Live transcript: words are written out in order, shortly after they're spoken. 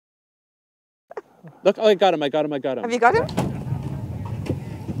Look, oh, I got him. Have you got him?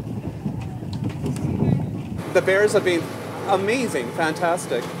 The bears have been amazing,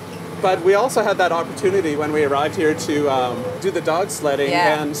 fantastic. But we also had that opportunity when we arrived here to do the dog sledding,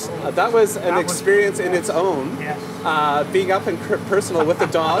 and that was an experience in its own. Yes. Being up and personal with the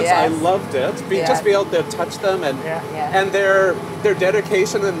dogs, I loved it. Just be able to touch them and their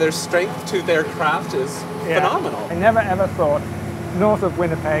dedication and their strength to their craft is phenomenal. I never ever thought north of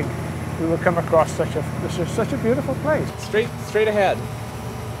Winnipeg we would come across such a beautiful place. Straight ahead.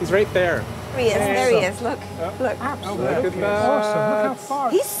 He's right there. There he is. Look. Look. Absolutely. Look at that. Awesome. Look how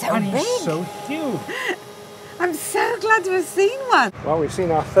far. He's so big. He's so huge. I'm so glad to have seen one. Well, we've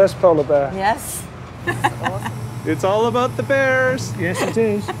seen our first polar bear. Yes. It's all about the bears. Yes, it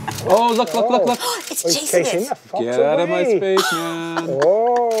is. Oh, look. It's chasing it. Get out of my space, man.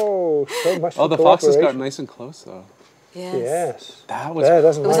 Oh, so much Oh, the foxes got nice and close, though. Yes. That was... Bear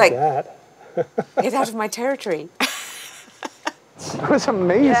doesn't like that. that. Get out of my territory. It was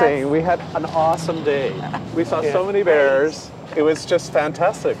amazing. Yes. We had an awesome day. We saw so many bears. It was just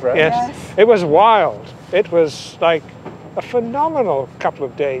fantastic, right? Yes. It was wild. It was like a phenomenal couple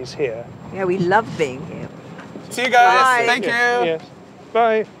of days here. Yeah, we love being here. See you guys. Bye. Thank you. Yes.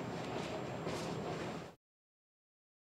 Bye.